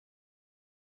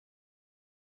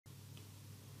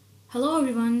Hello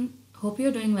everyone, hope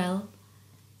you're doing well.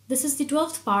 This is the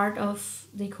 12th part of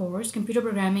the course Computer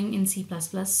Programming in C++,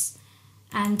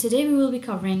 and today we will be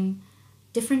covering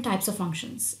different types of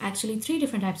functions. Actually, three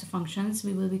different types of functions.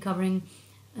 We will be covering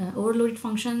overloaded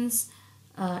functions,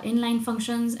 inline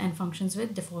functions, and functions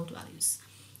with default values.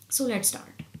 So let's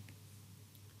start.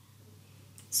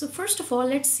 So first of all,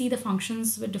 let's see the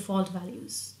functions with default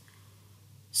values.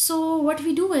 So what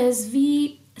we do is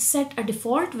we set a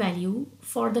default value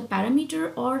for the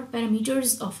parameter or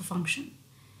parameters of a function.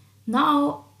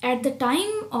 Now, at the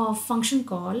time of function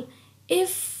call,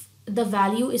 if the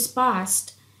value is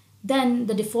passed, then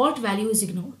the default value is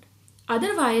ignored.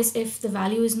 Otherwise, if the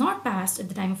value is not passed at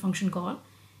the time of function call,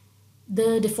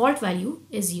 the default value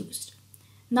is used.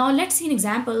 Now, let's see an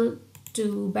example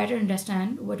to better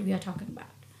understand what we are talking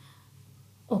about.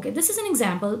 Okay, this is an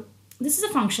example. This is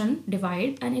a function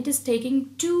divide and it is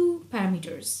taking two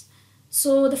parameters.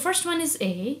 So the first one is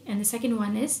a and the second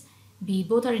one is b.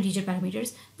 Both are integer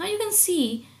parameters. Now you can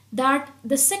see that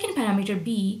the second parameter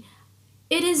b,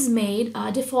 it is made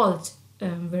a default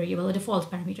variable, a default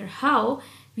parameter. How?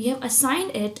 We have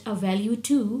assigned it a value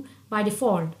 2 by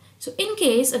default. So in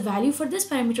case a value for this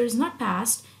parameter is not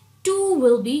passed, 2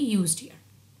 will be used here.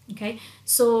 Okay,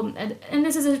 so and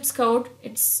this is its code.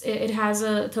 It has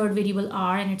a third variable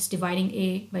r and it's dividing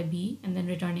a by b and then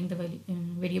returning the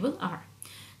variable r.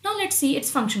 Now let's see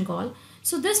its function call.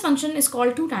 So this function is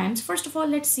called two times. First of all,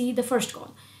 let's see the first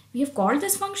call. We have called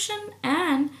this function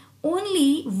and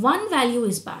only one value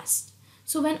is passed.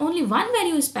 So when only one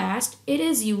value is passed, it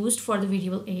is used for the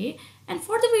variable a, and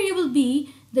for the variable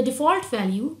b, the default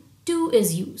value 2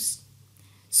 is used.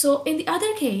 So in the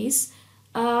other case,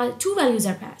 two values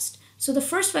are passed. So the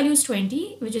first value is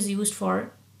 20, which is used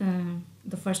for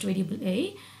the first variable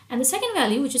a, and the second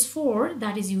value, which is 4,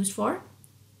 that is used for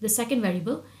the second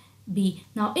variable b.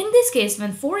 Now in this case,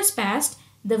 when 4 is passed,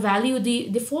 the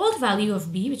default value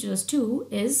of b, which was 2,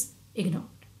 is ignored.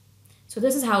 So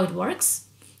this is how it works.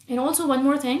 And also one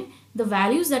more thing, the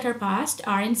values that are passed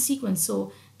are in sequence.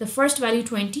 So the first value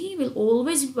 20 will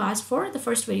always be passed for the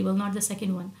first variable, not the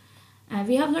second one.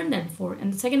 We have learned that before.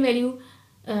 And the second value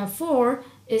 4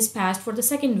 is passed for the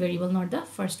second variable, not the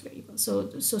first variable. So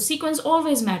sequence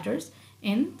always matters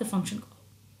in the function call.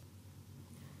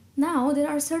 Now there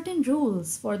are certain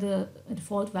rules for the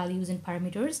default values and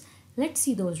parameters. Let's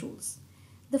see those rules.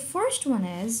 The first one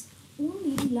is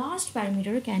only the last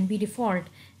parameter can be default,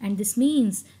 and this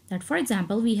means that, for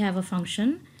example, we have a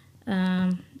function,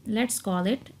 let's call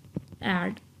it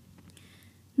add.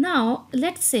 Now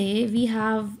let's say we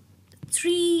have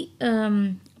three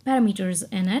parameters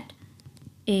in it,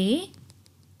 a,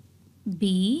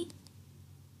 b,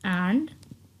 and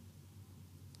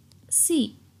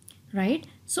c, right?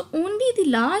 So only the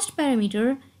last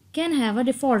parameter can have a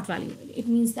default value. It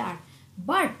means that.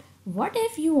 But what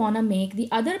if you want to make the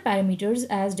other parameters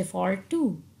as default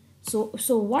too? So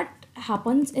what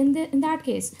happens in that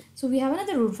case? So we have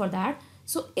another rule for that.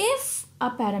 So if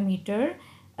a parameter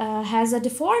has a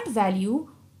default value,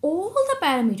 all the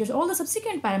parameters, all the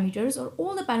subsequent parameters, or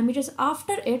all the parameters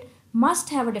after it must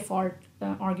have a default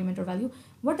argument or value.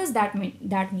 What does that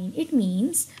mean? It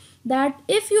means that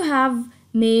if you have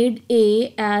made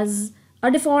a as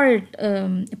a default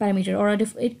parameter, or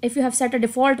if you have set a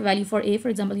default value for a, for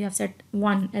example, you have set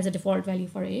 1 as a default value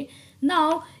for a,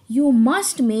 now you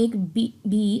must make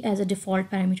b as a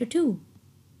default parameter too.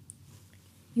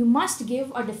 You must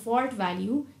give a default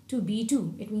value to b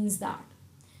too. It means that.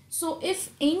 So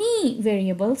if any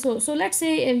variable, so let's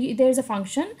say there's a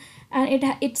function and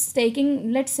it's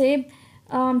taking, let's say,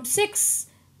 six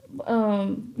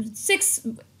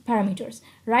parameters,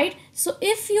 right? So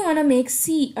if you want to make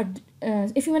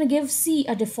if you want to give c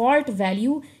a default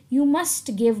value, you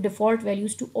must give default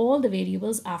values to all the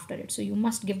variables after it. So you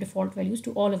must give default values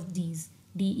to all of these,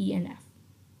 d, e, and f,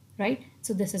 right?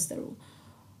 So this is the rule.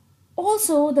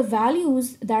 Also, the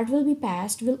values that will be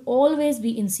passed will always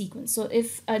be in sequence. So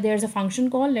if there's a function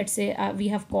call, let's say we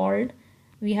have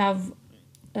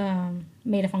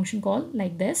made a function call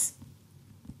like this,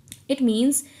 it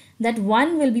means that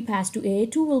 1 will be passed to a,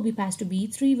 2 will be passed to b,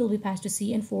 3 will be passed to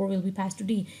c, and 4 will be passed to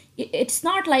d. It's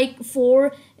not like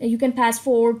 4, you can pass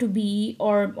 4 to b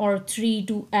or 3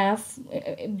 to f.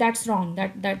 That's wrong.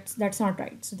 That's not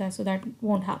right. So that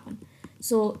won't happen.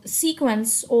 So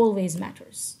sequence always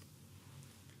matters.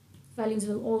 Values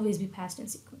will always be passed in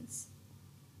sequence.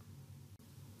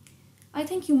 I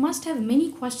think you must have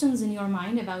many questions in your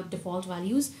mind about default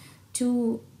values.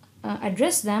 To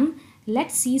address them,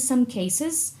 let's see some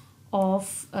cases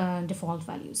of default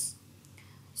values.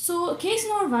 So case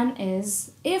number 1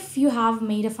 is if you have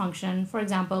made a function, for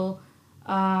example,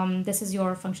 This is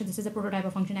your function. This is a prototype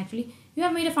of function. Actually, you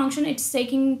have made a function. It's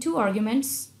taking two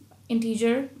arguments,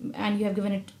 integer, and you have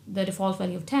given it the default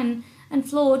value of 10, and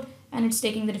float, and it's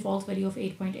taking the default value of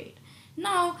 8.8.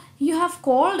 Now you have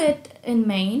called it in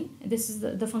main. This is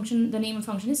the function. The name of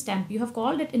function is temp. You have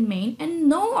called it in main, and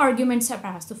no arguments are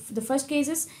passed. So the first case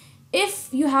is if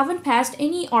you haven't passed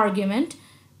any argument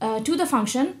to the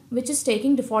function which is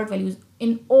taking default values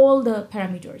in all the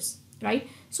parameters, right?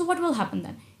 So what will happen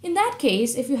then? In that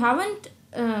case, if you haven't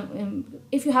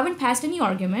passed any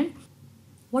argument,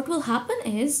 what will happen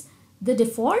is the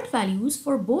default values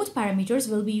for both parameters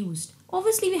will be used.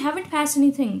 Obviously, we haven't passed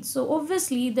anything, so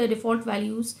obviously the default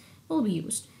values will be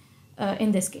used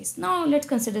in this case. Now let's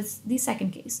consider the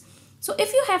second case. So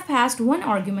if you have passed one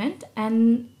argument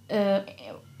and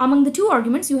among the two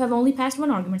arguments you have only passed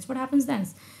one argument, what happens then?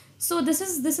 So this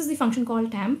is the function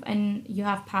called temp, and you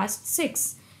have passed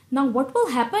 6. Now what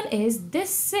will happen is this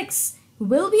 6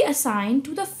 will be assigned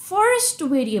to the first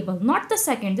variable, not the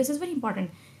second. This is very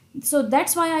important. So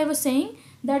that's why I was saying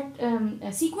that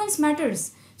sequence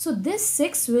matters. So this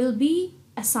 6 will be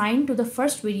assigned to the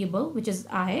first variable, which is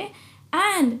I,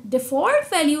 and default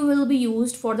value will be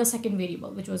used for the second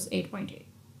variable, which was 8.8.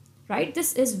 Right?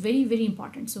 This is very, very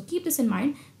important. So keep this in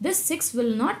mind. This 6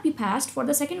 will not be passed for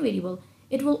the second variable.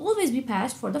 It will always be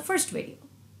passed for the first variable,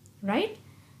 right?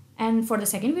 And for the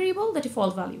second variable, the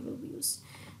default value will be used.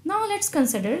 Now let's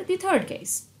consider the third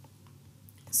case.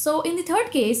 So in the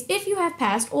third case, if you have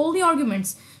passed all the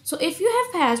arguments, so if you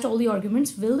have passed all the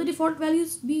arguments, will the default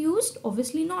values be used?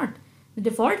 Obviously not. The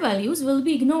default values will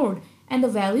be ignored, and the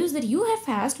values that you have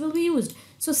passed will be used.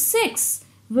 So 6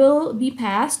 will be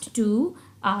passed to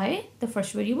I, the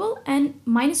first variable, and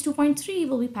minus 2.3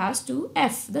 will be passed to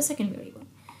F, the second variable.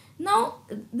 Now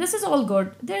this is all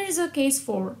good. There is a case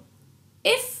for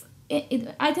if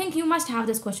I think you must have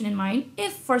this question in mind.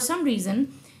 If for some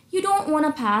reason you don't want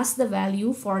to pass the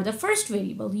value for the first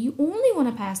variable, you only want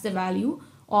to pass the value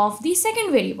of the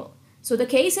second variable. So the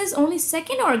case is only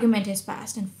second argument is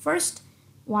passed and first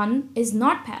one is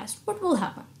not passed. What will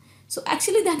happen? So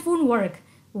actually that won't work.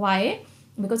 Why?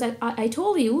 Because I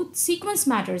told you sequence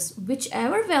matters.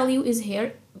 Whichever value is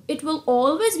here, it will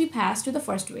always be passed to the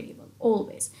first variable,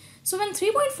 always. So when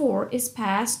 3.4 is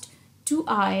passed to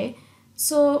I,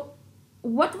 so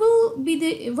what will be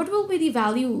the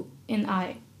value in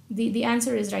I? The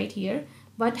answer is right here.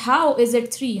 But how is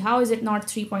it 3? How is it not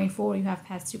 3.4? You have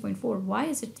passed 3.4. Why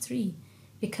is it 3?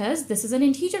 Because this is an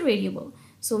integer variable.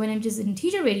 So when it is an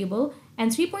integer variable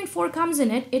and 3.4 comes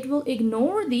in it, it will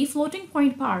ignore the floating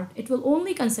point part. It will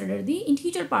only consider the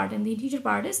integer part, and the integer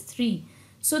part is 3.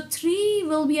 So 3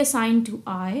 will be assigned to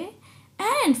I,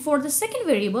 and for the second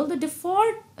variable, the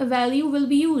default value will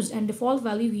be used, and default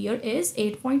value here is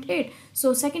 8.8.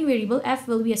 So second variable F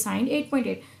will be assigned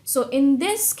 8.8. So in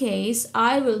this case,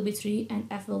 I will be 3 and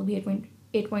F will be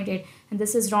 8.8, and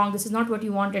this is wrong. This is not what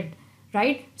you wanted,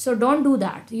 right? So don't do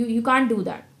that. You can't do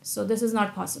that. So this is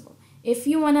not possible. If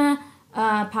you want to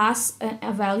pass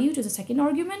a value to the second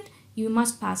argument, you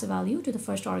must pass a value to the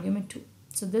first argument too.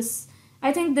 So this,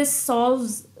 I think this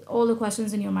solves all the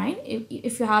questions in your mind.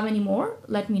 If you have any more,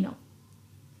 let me know.